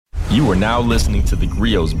You are now listening to the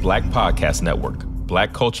Grio's Black Podcast Network,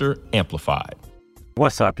 Black Culture Amplified.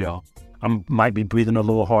 What's up, y'all? I might be breathing a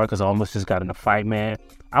little hard because I almost just got in a fight, man.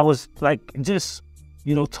 I was like, just,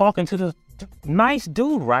 talking to the nice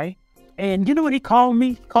dude, right? And you know what he called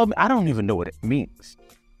me? I don't even know what it means.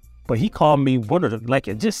 But he called me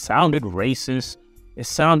it just sounded racist. It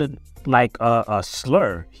sounded like a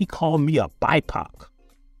slur. He called me a BIPOC,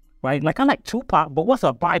 right? Like, I like Tupac, but what's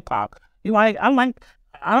a BIPOC?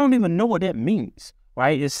 I don't even know what that means,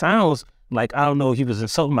 right? It sounds like, I don't know, he was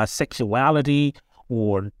insulting my sexuality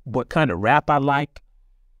or what kind of rap I like,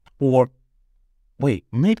 or wait,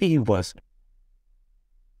 maybe he wasn't.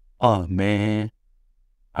 Oh, man,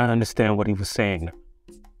 I understand what he was saying.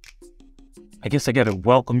 I guess I got to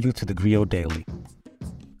welcome you to the Grio Daily,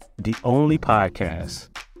 the only podcast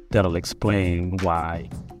that'll explain why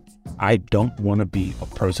I don't want to be a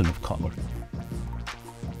person of color.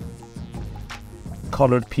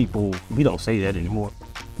 Colored people, we don't say that anymore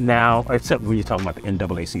now, except when you're talking about the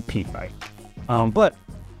NAACP, right? But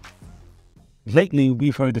lately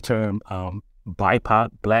we've heard the term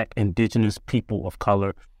BIPOC, Black, Indigenous People of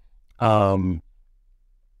Color. Some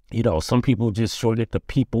people just short it to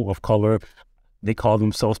people of color. They call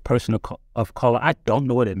themselves person of color. I don't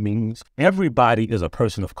know what it means. Everybody is a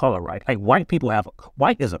person of color, right? Like white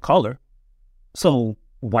is a color. So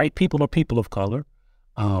white people are people of color.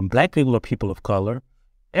 Black people are people of color.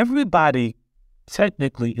 Everybody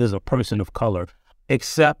technically is a person of color,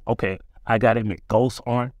 except, I got to admit, ghosts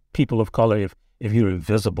aren't people of color. If you're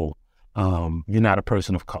invisible, you're not a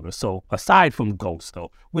person of color. So aside from ghosts,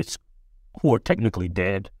 though, who are technically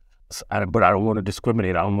dead, but I don't want to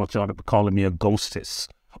discriminate. I don't want y'all to be calling me a ghostess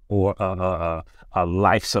or a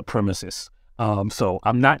life supremacist. So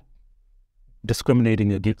I'm not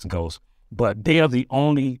discriminating against ghosts, but they are the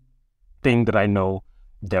only thing that I know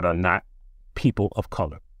that are not people of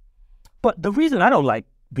color. But the reason I don't like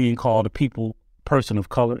being called a person of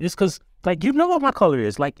color is because, what my color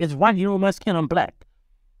is. It's white, my skin, I'm black.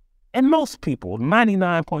 And most people,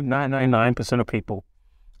 99.999% of people,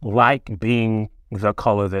 like being the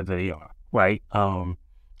color that they are, right?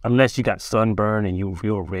 Unless you got sunburn and you're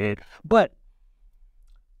real red. But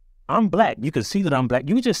I'm black. You can see that I'm black.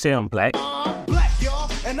 You can just say I'm black. I'm black,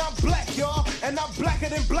 y'all, and I'm black, y'all, and I'm blacker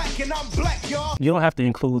than black, and I'm black, y'all. You don't have to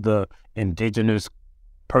include the indigenous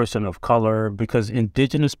person of color because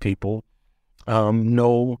indigenous people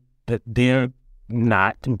know that they're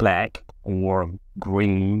not black or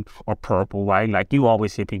green or purple, right? Like you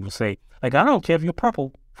always hear people say, I don't care if you're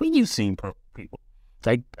purple. When you seen purple people?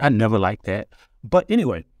 I never liked that. But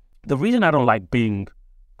anyway, the reason I don't like being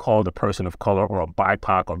called a person of color or a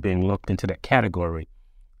BIPOC or being looked into that category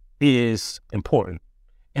is important.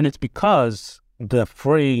 And it's because the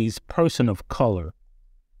phrase person of color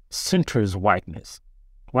centers whiteness,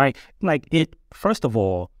 right? First of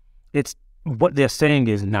all, it's what they're saying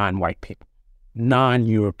is non-white people,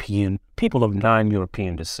 non-European, people of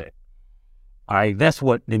non-European descent. All right, that's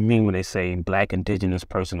what they mean when they say Black, Indigenous,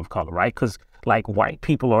 person of color, right? Because white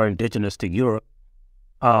people are indigenous to Europe.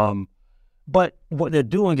 But what they're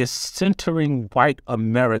doing is centering white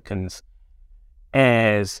Americans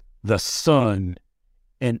as the sun,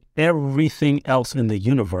 and everything else in the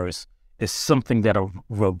universe is something that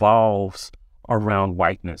revolves around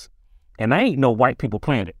whiteness. And I ain't no white people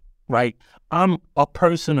planet, right? I'm a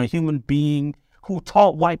person, a human being who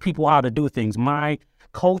taught white people how to do things. My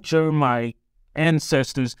culture, my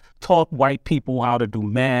ancestors taught white people how to do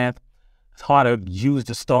math, how to use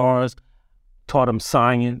the stars, taught them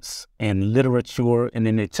science and literature, and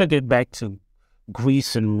then they took it back to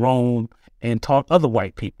Greece and Rome and taught other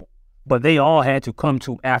white people. But they all had to come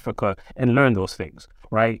to Africa and learn those things,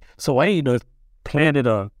 right? So I ain't planted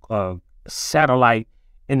a satellite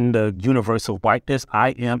in the universe of whiteness. I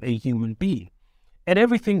am a human being. And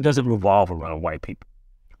everything doesn't revolve around white people,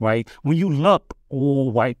 right? When you lump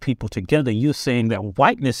all white people together, you're saying that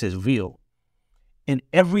whiteness is real. And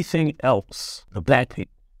everything else, the black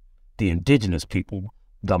people, the indigenous people,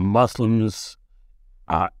 the Muslims,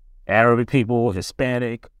 Arabic people,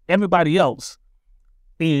 Hispanic, everybody else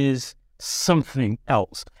is something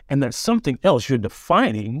else. And that something else you're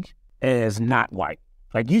defining as not white.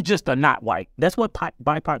 You just are not white. That's what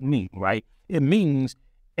BIPOC means, right? It means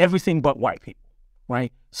everything but white people,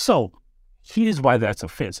 right? So here's why that's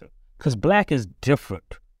offensive. Because black is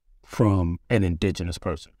different from an indigenous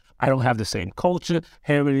person. I don't have the same culture,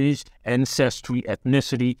 heritage, ancestry,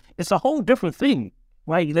 ethnicity. It's a whole different thing,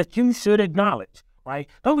 right? That you should acknowledge, right?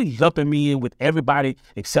 Don't be lumping me in with everybody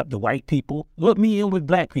except the white people. Lump me in with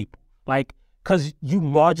black people, because you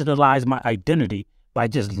marginalize my identity by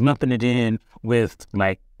just lumping it in with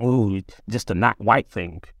like, oh, just a not white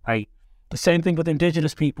thing, right? The same thing with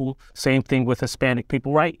indigenous people, same thing with Hispanic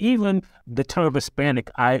people, right? Even the term Hispanic,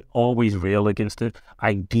 I always rail against the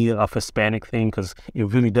idea of Hispanic thing because it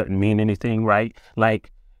really doesn't mean anything, right?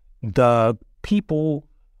 Like the people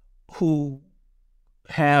who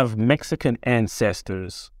have Mexican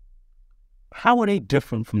ancestors, how are they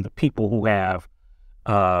different from the people who have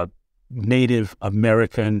Native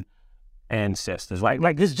American ancestors, right?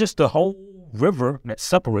 Like it's just the whole river that's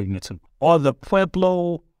separating the two. Or the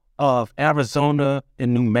Pueblo of Arizona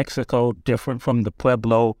and New Mexico different from the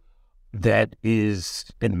Pueblo that is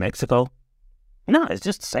in Mexico? No, it's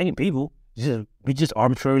just the same people. We just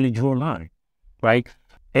arbitrarily drew a line, right?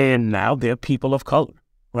 And now they're people of color,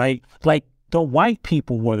 right? Like the white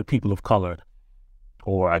people were the people of color,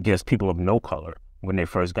 or I guess people of no color when they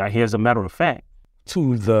first got here. As a matter of fact,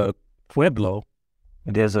 to the Pueblo,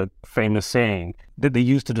 there's a famous saying that they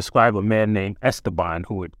used to describe a man named Esteban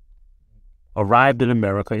who had arrived in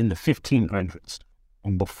America in the 1500s,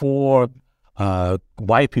 before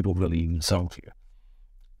white people really even settled here.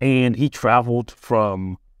 And he traveled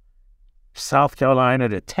from South Carolina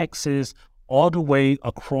to Texas, all the way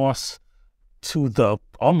across to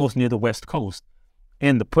almost near the West Coast.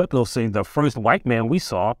 And the Pueblo saying the first white man we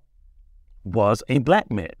saw was a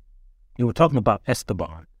black man. You were talking about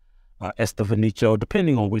Esteban, Estevanico,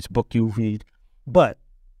 depending on which book you read. But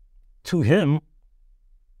to him,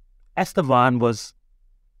 Esteban was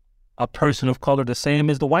a person of color the same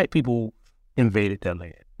as the white people invaded their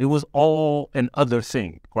land. It was all an other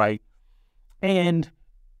thing, right? And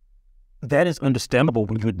that is understandable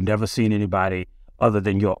when you had never seen anybody other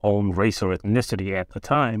than your own race or ethnicity at the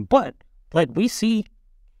time. But like we see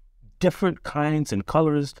different kinds and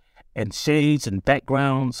colors and shades and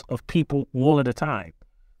backgrounds of people all of the time.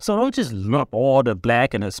 So don't just lump all the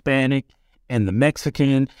black and Hispanic and the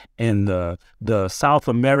Mexican and the South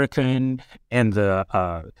American and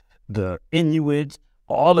the Inuit,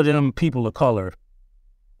 all of them people of color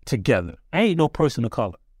together. I ain't no person of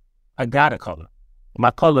color. I got a color.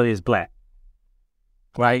 My color is black,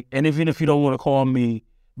 right? And even if you don't want to call me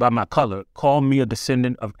by my color, call me a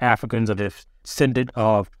descendant of Africans, a descendant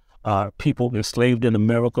of people enslaved in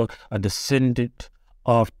America, a descendant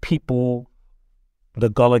of people, the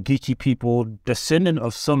Gullah Geechee people, descendant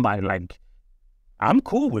of somebody. Like, I'm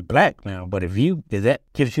cool with black now, but if that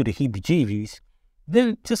gives you the heebie-jeebies,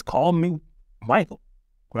 then just call me Michael,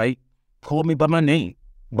 right? Call me by my name,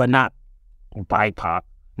 but not BIPOC,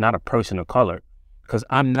 not a person of color, because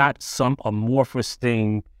I'm not some amorphous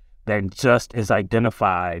thing that just is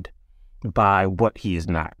identified by what he is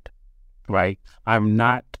not, right? I'm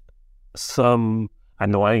not I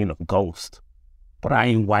know I ain't a ghost, but I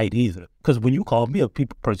ain't white either. Because when you call me a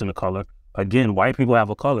person of color, again, white people have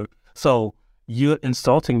a color. So you're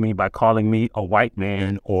insulting me by calling me a white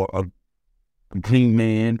man or a green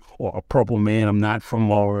man or a purple man. I'm not from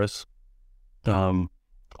Mars.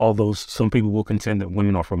 Although some people will contend that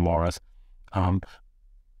women are from Mars.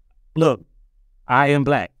 Look, I am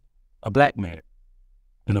black, a black man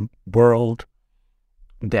in a world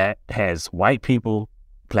that has white people,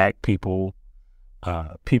 black people,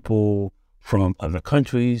 people from other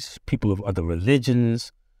countries, people of other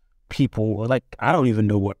religions, people like, I don't even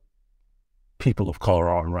know what people of color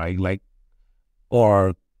are, right? Like,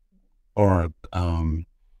 or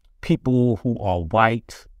people who are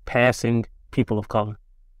white passing people of color,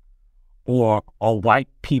 or white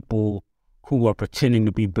people who are pretending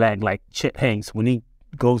to be black, like Chet Hanks when he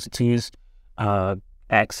goes to his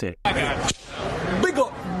accent.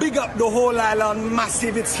 Big up the whole island,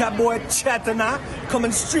 massive. It's your boy Chetana,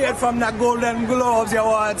 coming straight from the Golden Globes, you know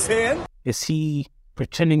what I'm saying? Is he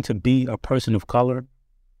pretending to be a person of color?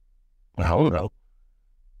 I don't know.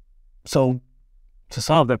 So, to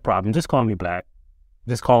solve that problem, just call me black.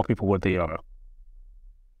 Just call people what they are.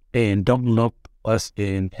 And don't lump us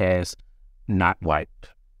in as not white.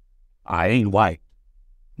 I ain't white,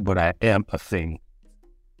 but I am a thing.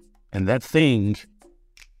 And that thing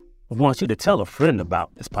wants you to tell a friend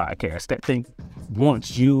about this podcast. That thing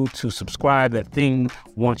wants you to subscribe. That thing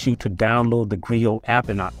wants you to download the Griot app.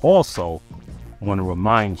 And I also want to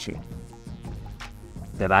remind you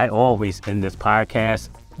that I always end this podcast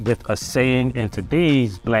with a saying, and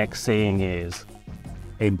today's black saying is,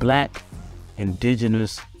 a black,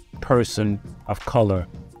 indigenous person of color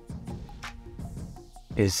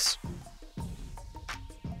is...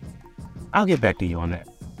 I'll get back to you on that.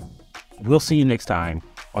 We'll see you next time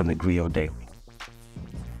on the Griot Daily.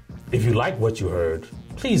 If you like what you heard,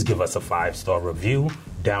 please give us a 5-star review,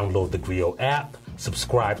 download the Griot app,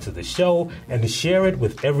 subscribe to the show, and share it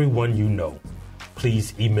with everyone you know.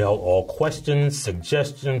 Please email all questions,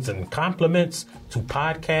 suggestions, and compliments to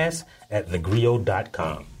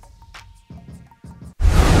podcast@thegrio.com.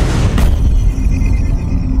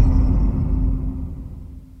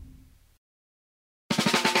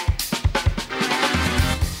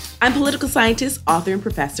 I'm political scientist, author, and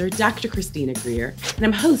professor Dr. Christina Greer, and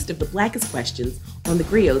I'm host of The Blackest Questions on the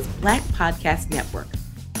Grio's Black Podcast Network.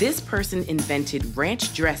 This person invented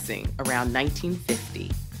ranch dressing around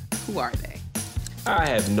 1950. Who are they? I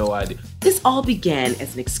have no idea. This all began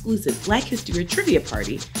as an exclusive Black History trivia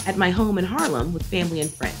party at my home in Harlem with family and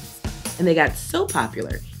friends. And they got so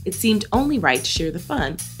popular, it seemed only right to share the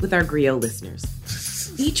fun with our Griot listeners.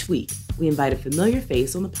 Each week, we invite a familiar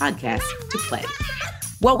face on the podcast to play.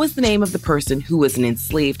 What was the name of the person who was an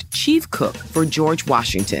enslaved chief cook for George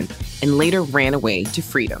Washington and later ran away to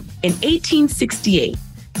freedom? In 1868,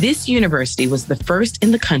 this university was the first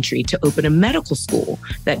in the country to open a medical school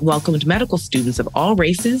that welcomed medical students of all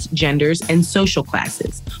races, genders, and social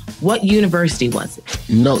classes. What university was it?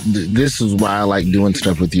 No, this is why I like doing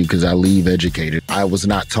stuff with you, because I leave educated. I was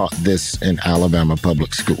not taught this in Alabama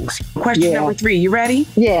public schools. Question number 3, you ready?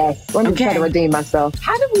 Yes, let me try to redeem myself.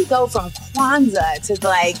 How do we go from Kwanzaa to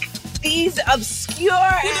like these obscure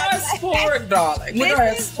 $4, darling.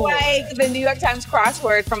 This is like the New York Times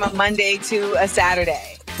crossword from a Monday to a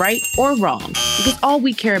Saturday. Right or wrong? Because all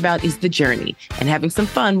we care about is the journey and having some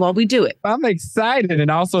fun while we do it. I'm excited and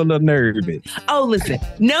also a little nervous. Oh, listen,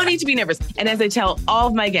 no need to be nervous. And as I tell all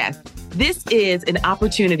of my guests, this is an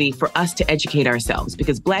opportunity for us to educate ourselves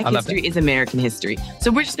because Black history is American history. So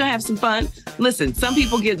we're just going to have some fun. Listen, some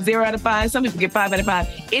people get 0 out of 5. Some people get 5 out of 5.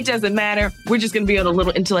 It doesn't matter. We're just going to be on a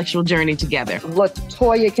little intellectual journey together.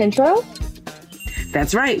 Latoya Cantrell?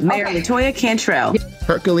 That's right. Mayor Latoya Cantrell.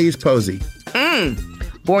 Hercules Posey.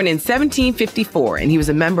 Born in 1754, and he was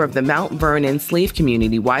a member of the Mount Vernon slave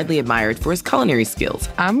community, widely admired for his culinary skills.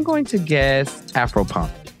 I'm going to guess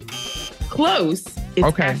Afro-punk. Close.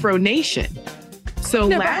 It's Afro Nation. So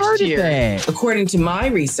last year, according to my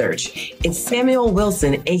research, it's Samuel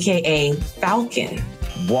Wilson, a.k.a. Falcon.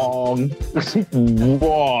 Wrong.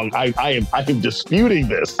 Wrong. I am disputing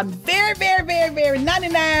this. I'm very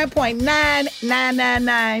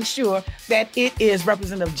 99.9999 sure that it is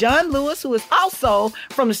Representative John Lewis, who is also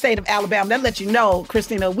from the state of Alabama. That lets you know,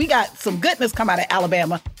 Christina, we got some goodness come out of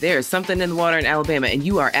Alabama. There's something in the water in Alabama, and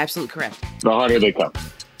you are absolutely correct. The harder they come.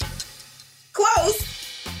 Close.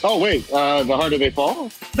 Oh, wait. The harder they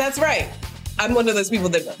fall? That's right. I'm one of those people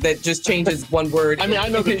that just changes one word. I mean, I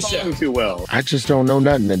know the song too well. I just don't know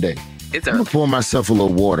nothing today. It's I'm going to pour myself a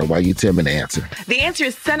little water while you tell me the answer. The answer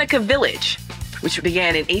is Seneca Village, which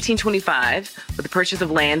began in 1825 with the purchase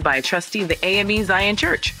of land by a trustee of the AME Zion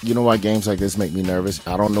Church. You know why games like this make me nervous?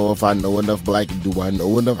 I don't know if I know enough black. Do I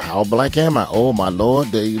know enough? How black am I? Oh, my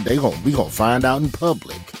Lord, we gonna find out in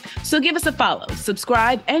public. So give us a follow,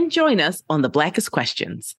 subscribe, and join us on The Blackest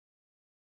Questions.